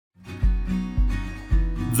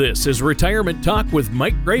This is Retirement Talk with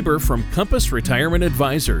Mike Graber from Compass Retirement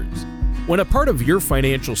Advisors. When a part of your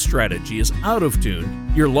financial strategy is out of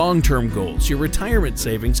tune, your long-term goals, your retirement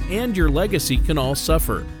savings, and your legacy can all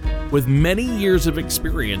suffer. With many years of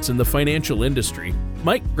experience in the financial industry,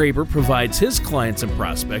 Mike Graber provides his clients and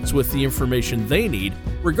prospects with the information they need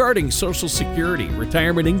regarding Social Security,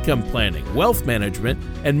 retirement income planning, wealth management,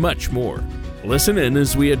 and much more. Listen in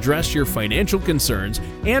as we address your financial concerns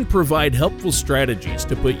and provide helpful strategies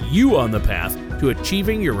to put you on the path to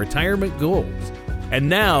achieving your retirement goals. And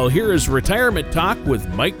now, here is Retirement Talk with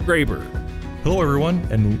Mike Graber. Hello, everyone,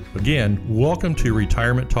 and again, welcome to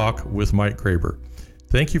Retirement Talk with Mike Graber.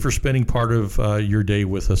 Thank you for spending part of your day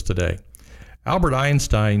with us today. Albert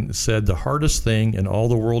Einstein said the hardest thing in all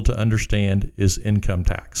the world to understand is income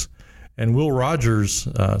tax. And Will Rogers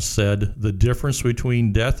said the difference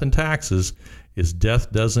between death and taxes is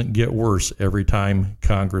death doesn't get worse every time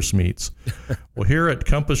Congress meets. Well, here at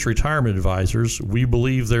Compass Retirement Advisors, we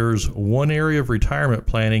believe there's one area of retirement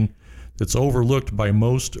planning that's overlooked by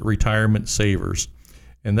most retirement savers,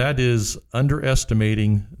 and that is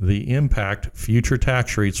underestimating the impact future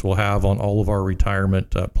tax rates will have on all of our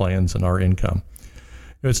retirement plans and our income.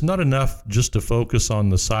 It's not enough just to focus on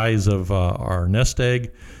the size of our nest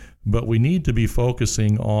egg, but we need to be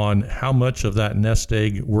focusing on how much of that nest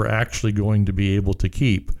egg we're actually going to be able to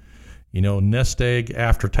keep. You know, nest egg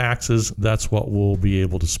after taxes, that's what we'll be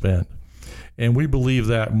able to spend. And we believe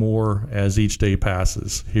that more as each day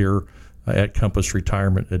passes here at Compass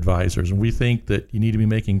Retirement Advisors. And we think that you need to be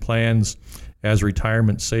making plans as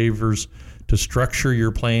retirement savers to structure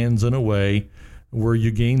your plans in a way where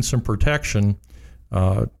you gain some protection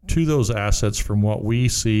to those assets from what we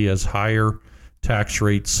see as higher tax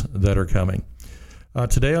rates that are coming.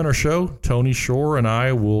 Today on our show, Tony Shore and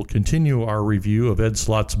I will continue our review of Ed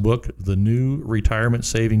Slott's book, The New Retirement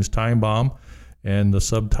Savings Time Bomb. And the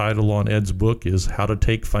subtitle on Ed's book is How to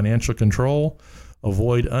Take Financial Control,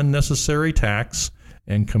 Avoid Unnecessary Tax,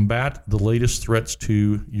 and Combat the Latest Threats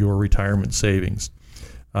to Your Retirement Savings.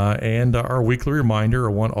 And our weekly reminder,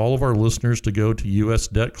 I want all of our listeners to go to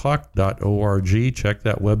usdebtclock.org, check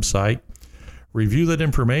that website, review that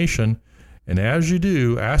information, and as you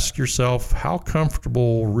do, ask yourself, how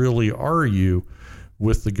comfortable really are you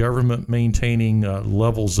with the government maintaining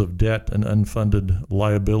levels of debt and unfunded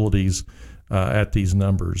liabilities at these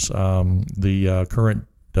numbers? The current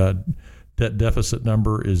debt deficit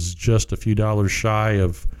number is just a few dollars shy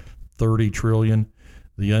of $30 trillion.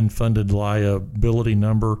 The unfunded liability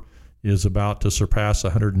number is about to surpass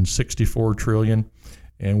 $164 trillion.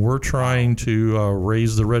 And we're trying to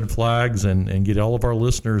raise the red flags and get all of our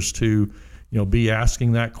listeners to be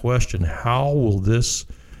asking that question: how will this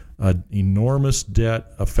enormous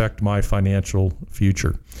debt affect my financial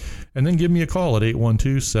future? And then give me a call at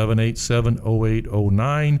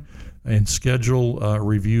 812-787-0809 and schedule a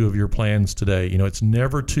review of your plans today. It's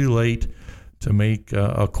never too late to make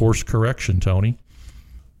a course correction, Tony.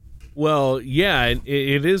 Well, yeah,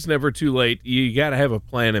 it is never too late. You got to have a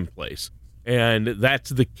plan in place, and that's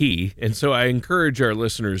the key. And so I encourage our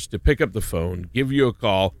listeners to pick up the phone, give you a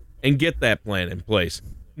call, and get that plan in place.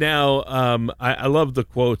 Now, I love the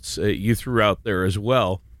quotes you threw out there as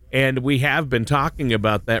well. And we have been talking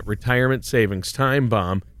about that retirement savings time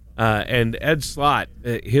bomb. And Ed Slott,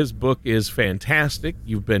 his book is fantastic.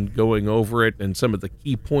 You've been going over it and some of the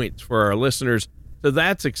key points for our listeners. So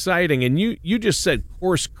that's exciting. And you just said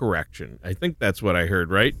course correction. I think that's what I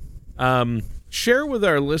heard, right? Share with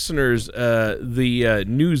our listeners the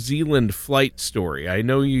New Zealand flight story. I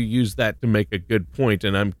know you used that to make a good point,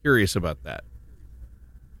 and I'm curious about that.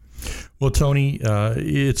 Well, Tony,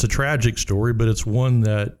 it's a tragic story, but it's one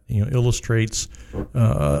that illustrates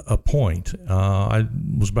a point. I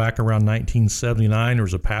was back around 1979. There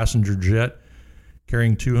was a passenger jet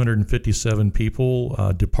carrying 257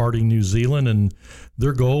 people departing New Zealand, and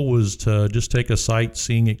their goal was to just take a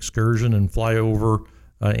sightseeing excursion and fly over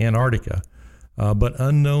Antarctica. But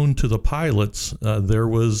unknown to the pilots, there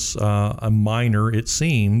was a minor, it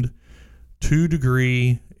seemed,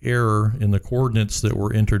 2-degree error in the coordinates that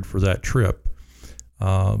were entered for that trip.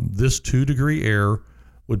 This 2-degree error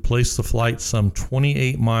would place the flight some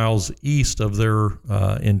 28 miles east of their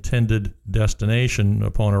intended destination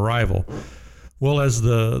upon arrival. Well, as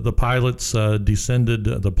the pilots descended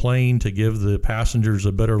the plane to give the passengers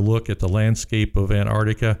a better look at the landscape of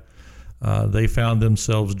Antarctica, they found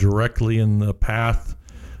themselves directly in the path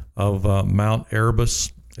of Mount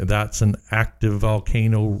Erebus. That's an active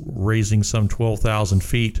volcano raising some 12,000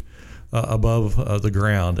 feet above the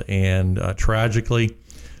ground. And tragically,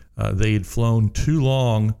 they had flown too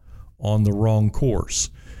long on the wrong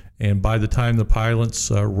course. And by the time the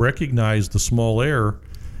pilots recognized the small error,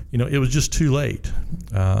 it was just too late.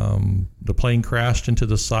 The plane crashed into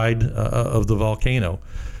the side of the volcano.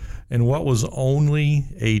 And what was only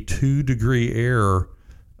a 2-degree error,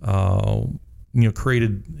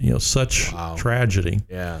 created, such tragedy.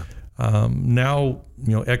 Yeah. Now,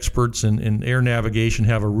 experts in air navigation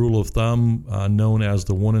have a rule of thumb known as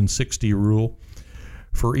the 1 in 60 rule.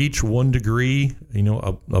 For each 1 degree,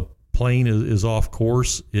 a plane is off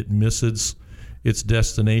course, it misses its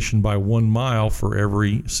destination by 1 mile for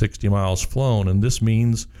every 60 miles flown. And this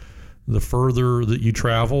means the further that you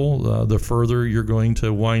travel, the further you're going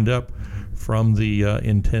to wind up from the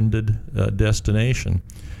intended destination.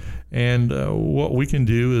 And what we can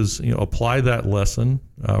do is apply that lesson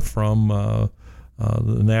from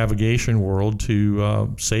the navigation world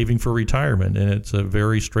to saving for retirement. And it's a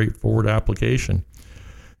very straightforward application.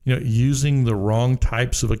 Using the wrong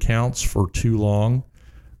types of accounts for too long,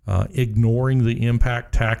 ignoring the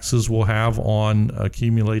impact taxes will have on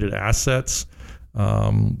accumulated assets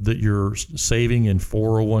that you're saving in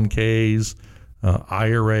 401ks,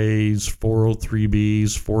 IRAs,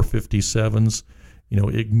 403bs, 457s,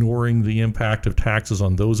 ignoring the impact of taxes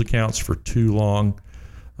on those accounts for too long,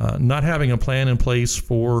 not having a plan in place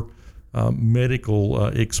for medical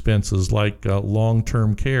expenses like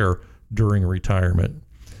long-term care during retirement.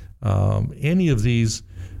 Any of these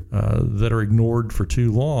that are ignored for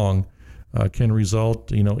too long can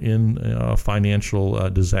result, in financial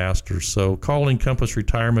disaster. So calling Compass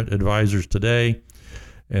Retirement Advisors today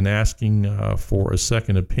and asking for a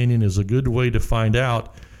second opinion is a good way to find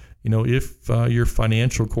out, if your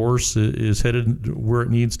financial course is headed where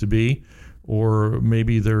it needs to be, or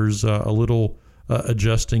maybe there's a little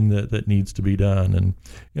adjusting that needs to be done. And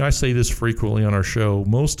I say this frequently on our show.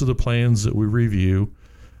 Most of the plans that we review,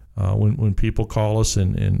 when people call us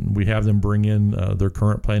and we have them bring in their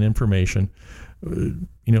current plan information,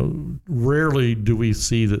 rarely do we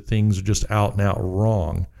see that things are just out and out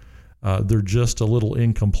wrong. They're just a little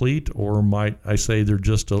incomplete, or might I say they're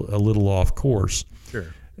just a little off course.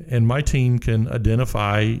 Sure. And my team can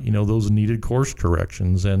identify, those needed course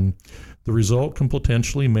corrections, and the result can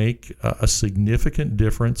potentially make a significant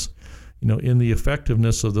difference, in the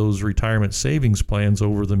effectiveness of those retirement savings plans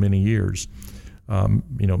over the many years.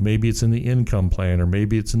 Maybe it's in the income plan, or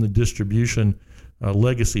maybe it's in the distribution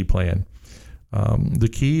legacy plan. The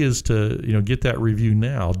key is to, get that review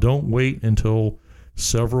now. Don't wait until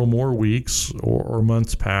several more weeks or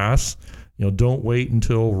months pass. Don't wait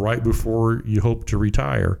until right before you hope to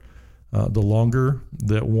retire. The longer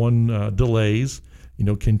that one delays,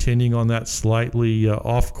 continuing on that slightly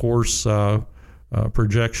off-course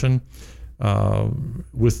projection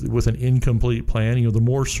with an incomplete plan, the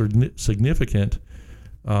more significant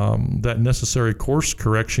that necessary course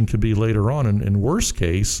correction could be later on. And in worst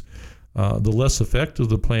case, the less effective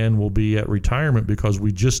the plan will be at retirement because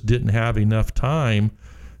we just didn't have enough time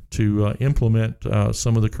to implement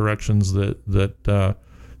some of the corrections that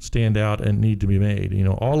stand out and need to be made.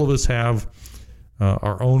 All of us have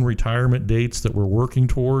our own retirement dates that we're working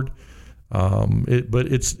toward,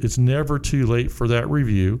 but it's never too late for that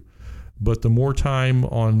review. But the more time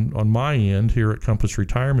on my end here at Compass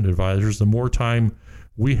Retirement Advisors, the more time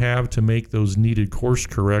we have to make those needed course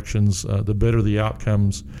corrections, the better the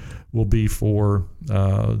outcomes will be for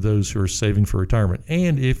those who are saving for retirement.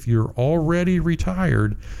 And if you're already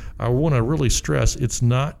retired, I want to really stress it's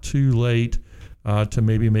not too late to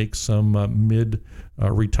maybe make some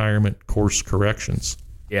mid-retirement course corrections.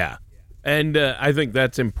 Yeah. And I think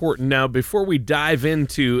that's important. Now, before we dive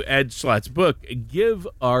into Ed Schlatt's book, give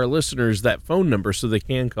our listeners that phone number so they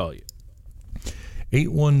can call you.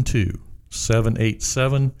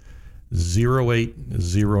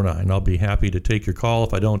 812-787-0809. I'll be happy to take your call.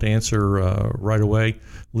 If I don't answer right away,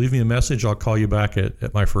 leave me a message. I'll call you back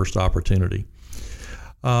at my first opportunity.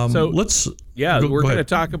 We're going to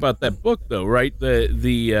talk about that book, though, right?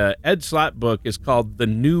 The Ed Schlatt book is called The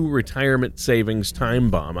New Retirement Savings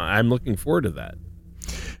Time Bomb. I'm looking forward to that.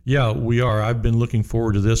 Yeah, we are. I've been looking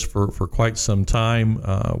forward to this for quite some time.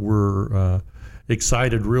 We're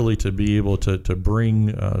excited, really, to be able to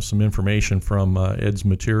bring some information from Ed's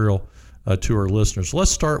material to our listeners.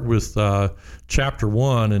 Let's start with Chapter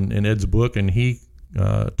 1 in Ed's book, and he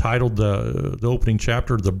titled the opening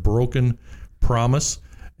chapter, The Broken Promise.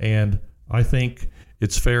 And I think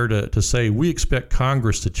it's fair to say we expect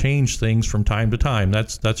Congress to change things from time to time.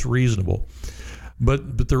 That's reasonable.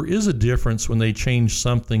 But there is a difference when they change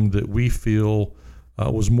something that we feel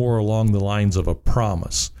was more along the lines of a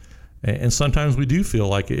promise. And sometimes we do feel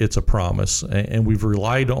like it's a promise, and we've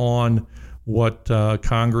relied on what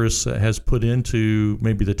Congress has put into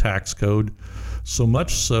maybe the tax code, so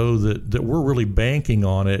much so that we're really banking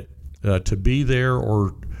on it to be there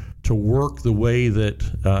or to work the way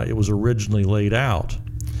that it was originally laid out.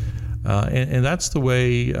 And that's the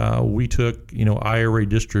way we took, IRA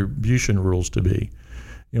distribution rules to be.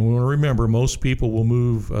 And we want to remember, most people will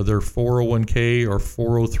move their 401k or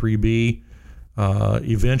 403b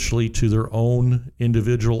eventually to their own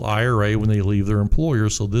individual IRA when they leave their employer.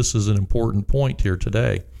 So this is an important point here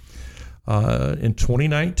today. In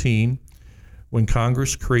 2019, when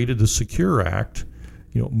Congress created the Secure Act,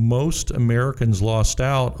 most Americans lost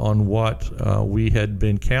out on what we had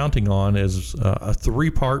been counting on as a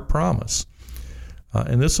three-part promise.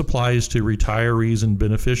 And this applies to retirees and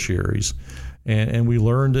beneficiaries. And we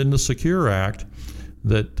learned in the Secure Act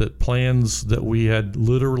that plans that we had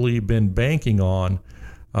literally been banking on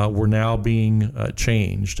were now being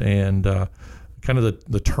changed. And kind of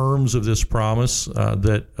the terms of this promise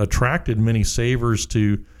that attracted many savers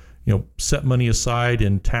to set money aside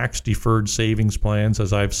in tax-deferred savings plans,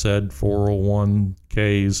 as I've said,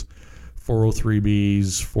 401ks,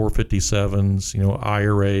 403bs, 457s,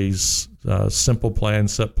 IRAs, simple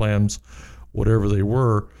plans, SEP plans, whatever they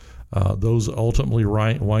were. Those ultimately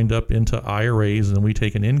wind up into IRAs, and we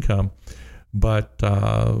take an income. But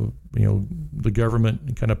the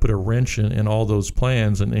government kind of put a wrench in all those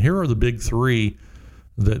plans. And here are the big three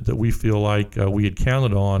that we feel like we had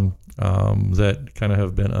counted on that kind of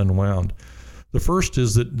have been unwound. The first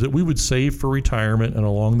is that we would save for retirement, and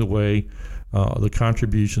along the way, the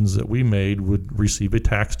contributions that we made would receive a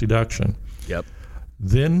tax deduction. Yep.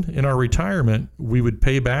 Then in our retirement, we would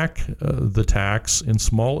pay back the tax in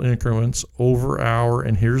small increments over our,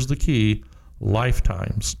 and here's the key,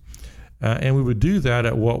 lifetimes. And we would do that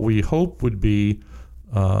at what we hope would be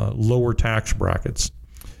lower tax brackets.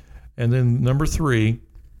 And then number three,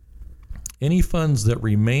 any funds that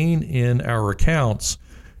remain in our accounts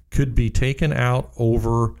could be taken out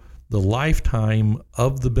over the lifetime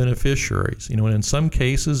of the beneficiaries. And in some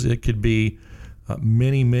cases, it could be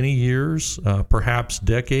many, many years, perhaps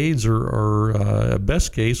decades, or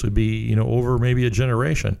best case would be, over maybe a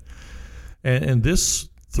generation. And this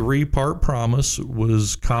three-part promise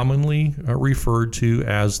was commonly referred to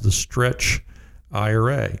as the Stretch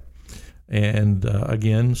IRA. And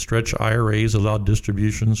again, Stretch IRAs allowed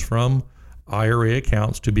distributions from IRA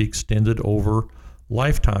accounts to be extended over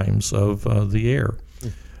lifetimes of the heir.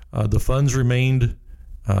 The funds remained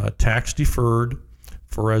tax deferred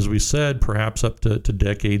for, as we said, perhaps up to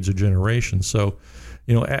decades or generations. So,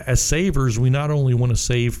 as savers, we not only want to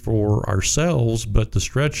save for ourselves, but the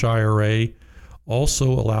Stretch IRA also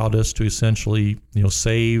allowed us to essentially,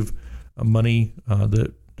 save money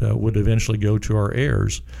that would eventually go to our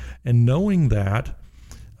heirs. And knowing that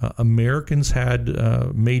Americans had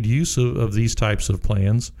made use of these types of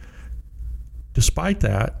plans, despite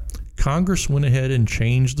that, Congress went ahead and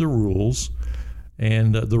changed the rules,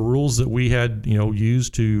 and the rules that we had,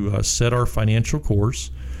 used to set our financial course.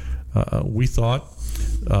 We thought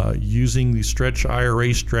using the Stretch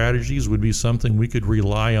IRA strategies would be something we could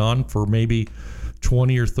rely on for maybe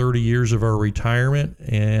 20 or 30 years of our retirement,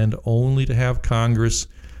 and only to have Congress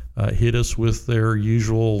hit us with their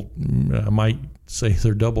usual, I might say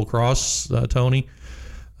their double cross, Tony.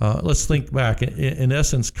 Let's think back. In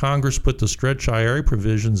essence, Congress put the Stretch IRA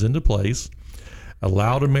provisions into place,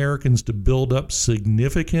 allowed Americans to build up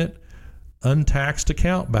significant untaxed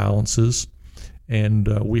account balances, and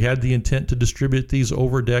we had the intent to distribute these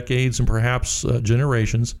over decades and perhaps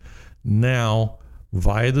generations. Now,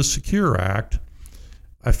 via the Secure Act,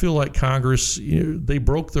 I feel like Congress, they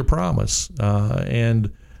broke their promise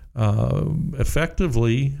and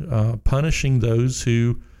effectively punishing those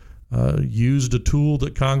who used a tool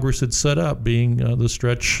that Congress had set up, being the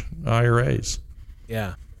Stretch IRAs.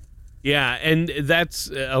 Yeah. Yeah, and that's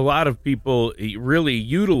a lot of people really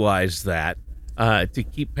utilize that to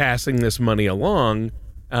keep passing this money along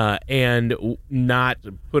and not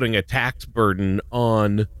putting a tax burden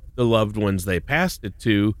on the loved ones they passed it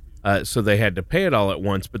to, so they had to pay it all at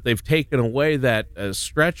once. But they've taken away that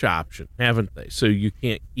stretch option, haven't they? So you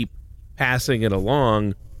can't keep passing it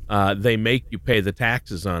along. They make you pay the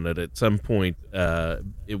taxes on it at some point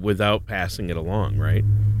without passing it along, right?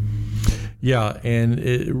 Yeah, and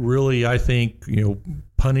it really, I think,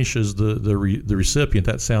 punishes the recipient.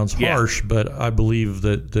 That sounds harsh, but I believe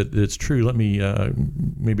that it's true. Let me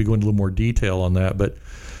maybe go into a little more detail on that. But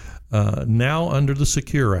now, under the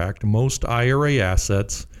Secure Act, most IRA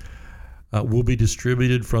assets will be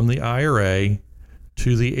distributed from the IRA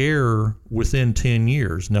to the heir within 10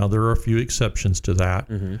 years. Now, there are a few exceptions to that,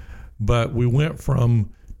 but we went from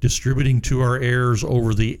distributing to our heirs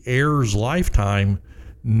over the heir's lifetime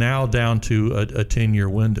now down to a 10-year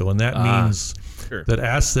window. And that means that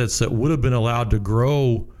assets that would have been allowed to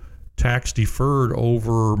grow tax deferred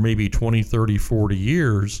over maybe 20, 30, 40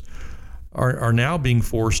 years are now being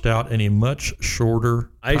forced out in a much shorter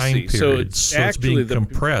time period. So it's being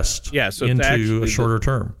compressed into a shorter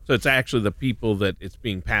term. So it's actually the people that it's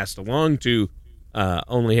being passed along to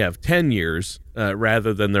only have 10 years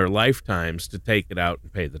rather than their lifetimes to take it out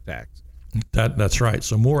and pay the tax. That's right.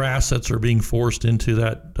 So more assets are being forced into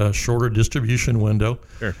that shorter distribution window.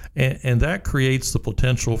 Sure. And that creates the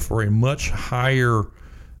potential for a much higher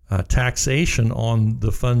taxation on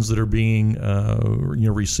the funds that are being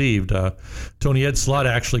received. Tony Ed Slott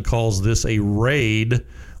actually calls this a raid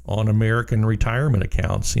on American retirement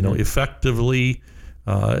accounts. Effectively,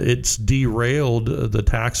 it's derailed the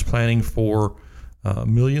tax planning for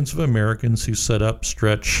millions of Americans who set up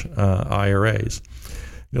stretch IRAs.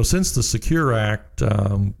 Since the Secure Act,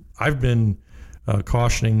 I've been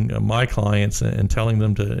cautioning my clients and telling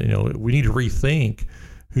them to, we need to rethink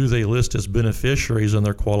who they list as beneficiaries in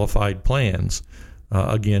their qualified plans.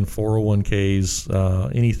 Again,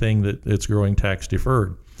 401ks, anything that's growing tax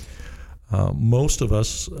deferred. Most of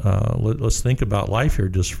us, let's think about life here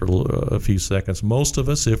just for a few seconds. Most of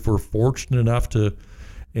us, if we're fortunate enough to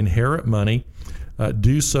inherit money,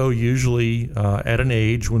 do so usually at an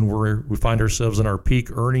age when we find ourselves in our peak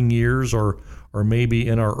earning years or maybe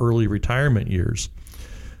in our early retirement years.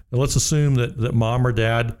 Now, let's assume that mom or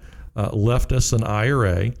dad left us an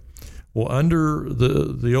IRA. Well, under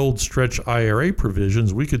the old stretch IRA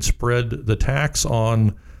provisions, we could spread the tax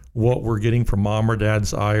on what we're getting from mom or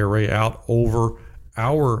dad's IRA out over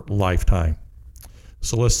our lifetime.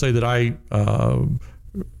 So let's say that I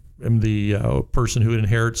am the person who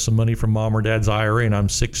inherits some money from mom or dad's IRA, and I'm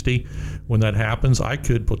 60. When that happens, I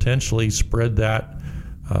could potentially spread that,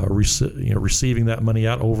 receiving that money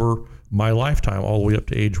out over my lifetime, all the way up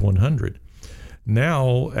to age 100.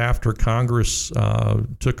 Now, after Congress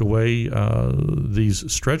took away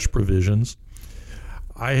these stretch provisions,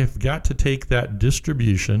 I have got to take that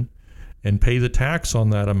distribution and pay the tax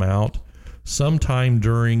on that amount sometime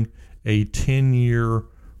during a 10-year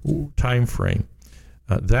time frame.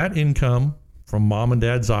 That income from mom and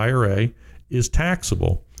dad's IRA is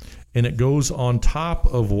taxable, and it goes on top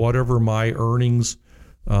of whatever my earnings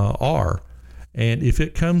are. And if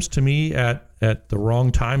it comes to me at the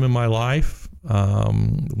wrong time in my life,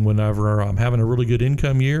 whenever I'm having a really good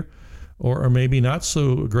income year, or maybe not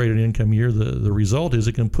so great an income year, the result is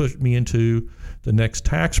it can push me into the next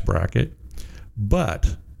tax bracket.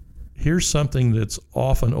 But here's something that's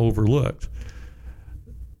often overlooked.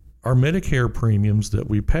 Our Medicare premiums that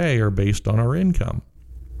we pay are based on our income.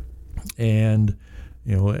 And,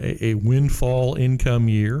 a windfall income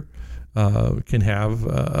year can have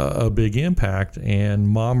a big impact. And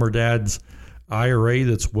mom or dad's IRA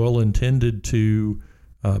that's well intended to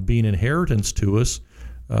be an inheritance to us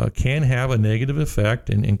can have a negative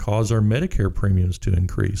effect and cause our Medicare premiums to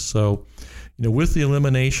increase. So, with the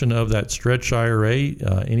elimination of that stretch IRA,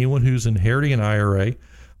 anyone who's inheriting an IRA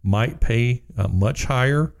might pay much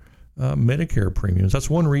higher Medicare premiums. That's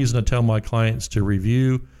one reason I tell my clients to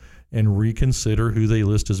review and reconsider who they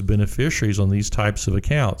list as beneficiaries on these types of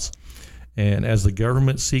accounts. And as the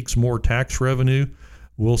government seeks more tax revenue,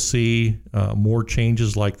 we'll see more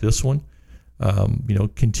changes like this one.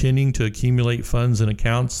 Continuing to accumulate funds in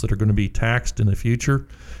accounts that are going to be taxed in the future.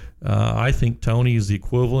 I think, Tony, is the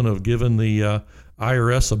equivalent of giving the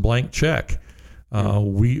IRS a blank check.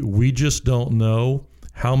 We just don't know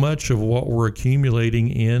how much of what we're accumulating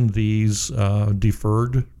in these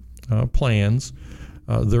deferred plans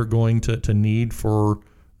they're going to need for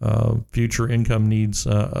future income needs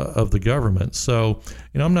of the government. So,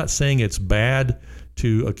 I'm not saying it's bad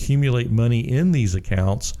to accumulate money in these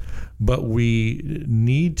accounts, but we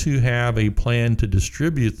need to have a plan to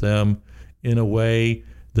distribute them in a way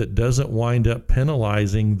that doesn't wind up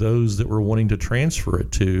penalizing those that we're wanting to transfer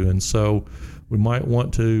it to. And so we might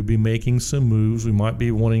want to be making some moves. We might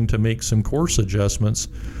be wanting to make some course adjustments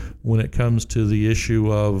when it comes to the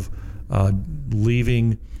issue of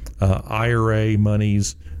leaving IRA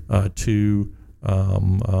monies to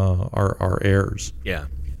our heirs. Yeah.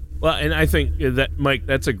 Well, and I think that, Mike,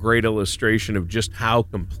 that's a great illustration of just how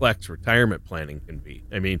complex retirement planning can be.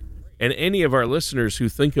 I mean, and any of our listeners who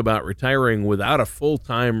think about retiring without a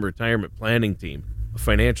full-time retirement planning team, a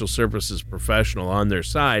financial services professional on their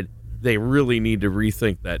side, they really need to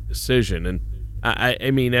rethink that decision. And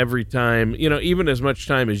I mean, every time, even as much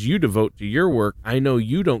time as you devote to your work, I know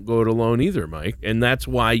you don't go it alone either, Mike. And that's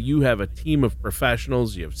why you have a team of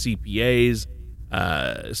professionals. You have CPAs,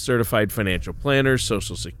 certified financial planners,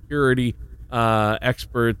 Social Security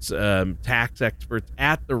experts, tax experts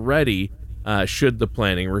at the ready should the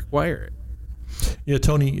planning require it. Yeah,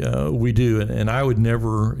 Tony, we do, and I would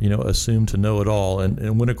never, assume to know it all.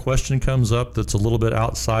 And when a question comes up that's a little bit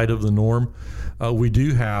outside of the norm, we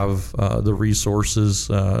do have the resources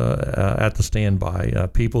at the standby,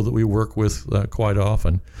 people that we work with quite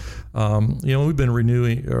often. We've been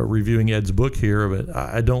reviewing Ed's book here, but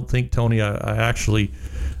I don't think, Tony, I actually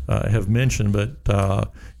have mentioned,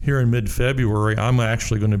 but here in mid-February, I'm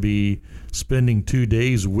actually going to be spending 2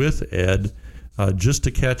 days with Ed just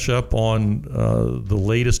to catch up on the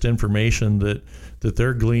latest information that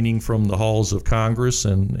they're gleaning from the halls of Congress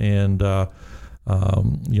and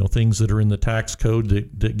things that are in the tax code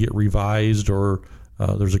that get revised or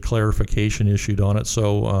there's a clarification issued on it.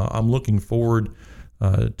 So I'm looking forward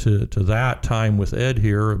to that time with Ed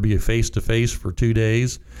here. It'll be a face-to-face for 2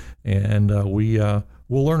 days, and we'll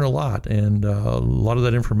learn a lot. And a lot of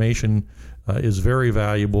that information is very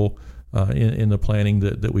valuable in the planning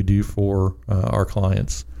that we do for our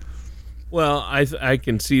clients. Well, I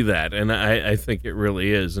can see that, and I think it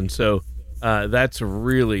really is. And so that's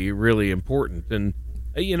really, really important. And,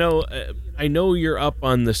 I know you're up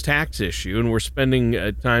on this tax issue, and we're spending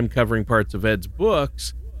time covering parts of Ed's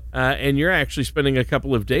books, and you're actually spending a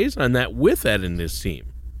couple of days on that with Ed and his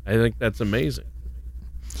team. I think that's amazing.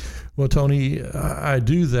 Well, Tony, I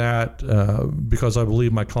do that because I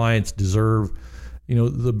believe my clients deserve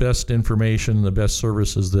the best information, the best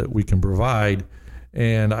services that we can provide.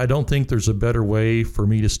 And I don't think there's a better way for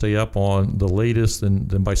me to stay up on the latest than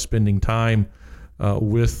by spending time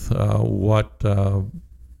with what,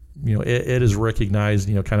 Ed is recognized,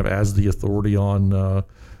 kind of as the authority on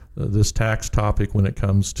this tax topic when it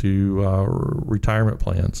comes to retirement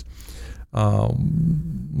plans. Let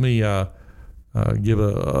me give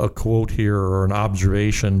a quote here or an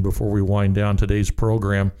observation before we wind down today's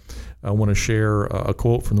program. I want to share a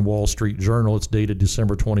quote from the Wall Street Journal. It's dated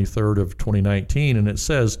December 23rd of 2019, and it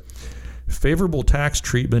says, "Favorable tax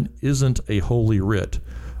treatment isn't a holy writ,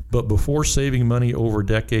 but before saving money over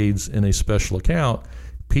decades in a special account,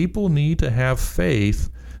 people need to have faith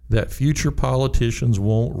that future politicians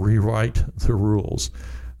won't rewrite the rules."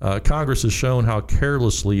 Congress has shown how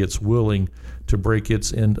carelessly it's willing to break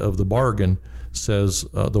its end of the bargain, says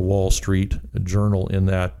the Wall Street Journal in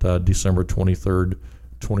that December 23rd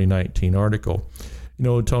 2019 article.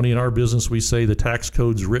 Tony, in our business, we say the tax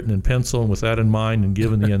code's written in pencil, and with that in mind, and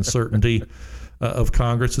given the uncertainty of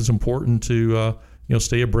Congress, it's important to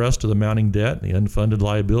stay abreast of the mounting debt, the unfunded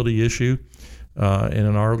liability issue, and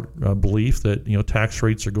in our belief that tax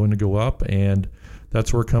rates are going to go up, and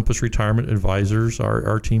that's where Compass Retirement Advisors,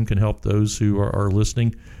 our team, can help those who are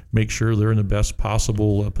listening make sure they're in the best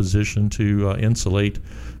possible position to insulate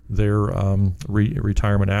their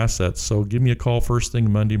retirement assets. So give me a call first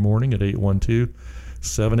thing Monday morning at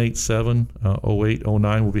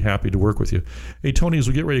 812-787-0809. We'll be happy to work with you. Hey, Tony, as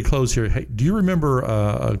we get ready to close here, hey, do you remember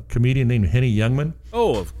a comedian named Henny Youngman?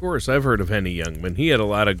 Oh, of course. I've heard of Henny Youngman. He had a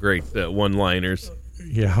lot of great one-liners.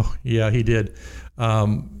 Yeah, he did.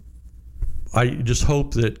 I just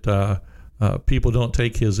hope that people don't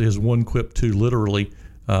take his one quip too literally.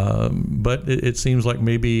 But it seems like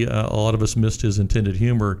maybe a lot of us missed his intended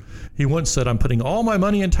humor. He once said, "I'm putting all my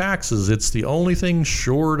money in taxes. It's the only thing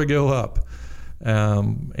sure to go up."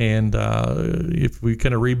 If we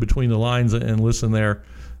kind of read between the lines and listen there,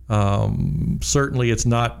 certainly it's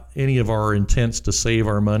not any of our intents to save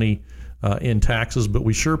our money in taxes, but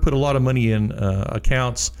we sure put a lot of money in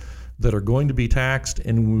accounts that are going to be taxed,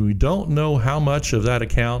 and we don't know how much of that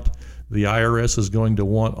account the IRS is going to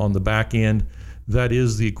want on the back end. That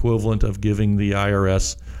is the equivalent of giving the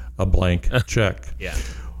IRS a blank check. Yeah.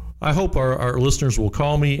 I hope our listeners will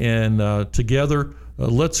call me, and together,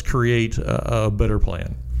 let's create a better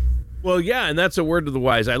plan. Well, yeah, and that's a word to the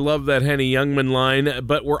wise. I love that Henny Youngman line,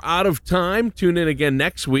 but we're out of time. Tune in again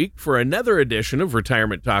next week for another edition of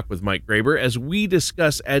Retirement Talk with Mike Graber as we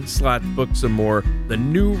discuss Ed Slott's book some more, The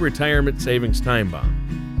New Retirement Savings Time Bomb.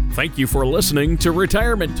 Thank you for listening to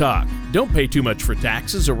Retirement Talk. Don't pay too much for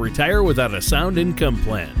taxes or retire without a sound income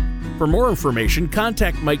plan. For more information,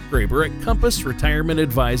 contact Mike Graber at Compass Retirement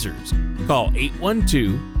Advisors. Call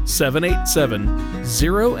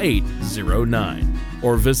 812-787-0809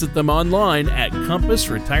 or visit them online at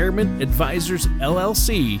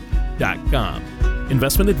compassretirementadvisorsllc.com.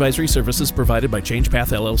 Investment advisory services provided by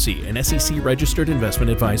ChangePath LLC, an SEC-registered investment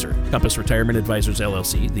advisor. Compass Retirement Advisors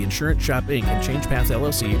LLC, The Insurance Shop Inc., and ChangePath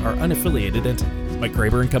LLC are unaffiliated entities. Mike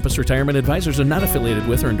Graber and Compass Retirement Advisors are not affiliated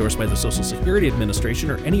with or endorsed by the Social Security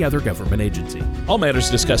Administration or any other government agency. All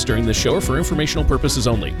matters discussed during this show are for informational purposes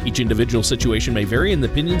only. Each individual situation may vary, and the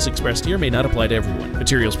opinions expressed here may not apply to everyone.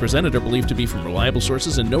 Materials presented are believed to be from reliable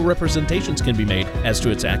sources, and no representations can be made as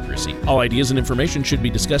to its accuracy. All ideas and information should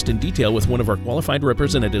be discussed in detail with one of our qualified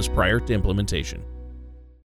representatives prior to implementation.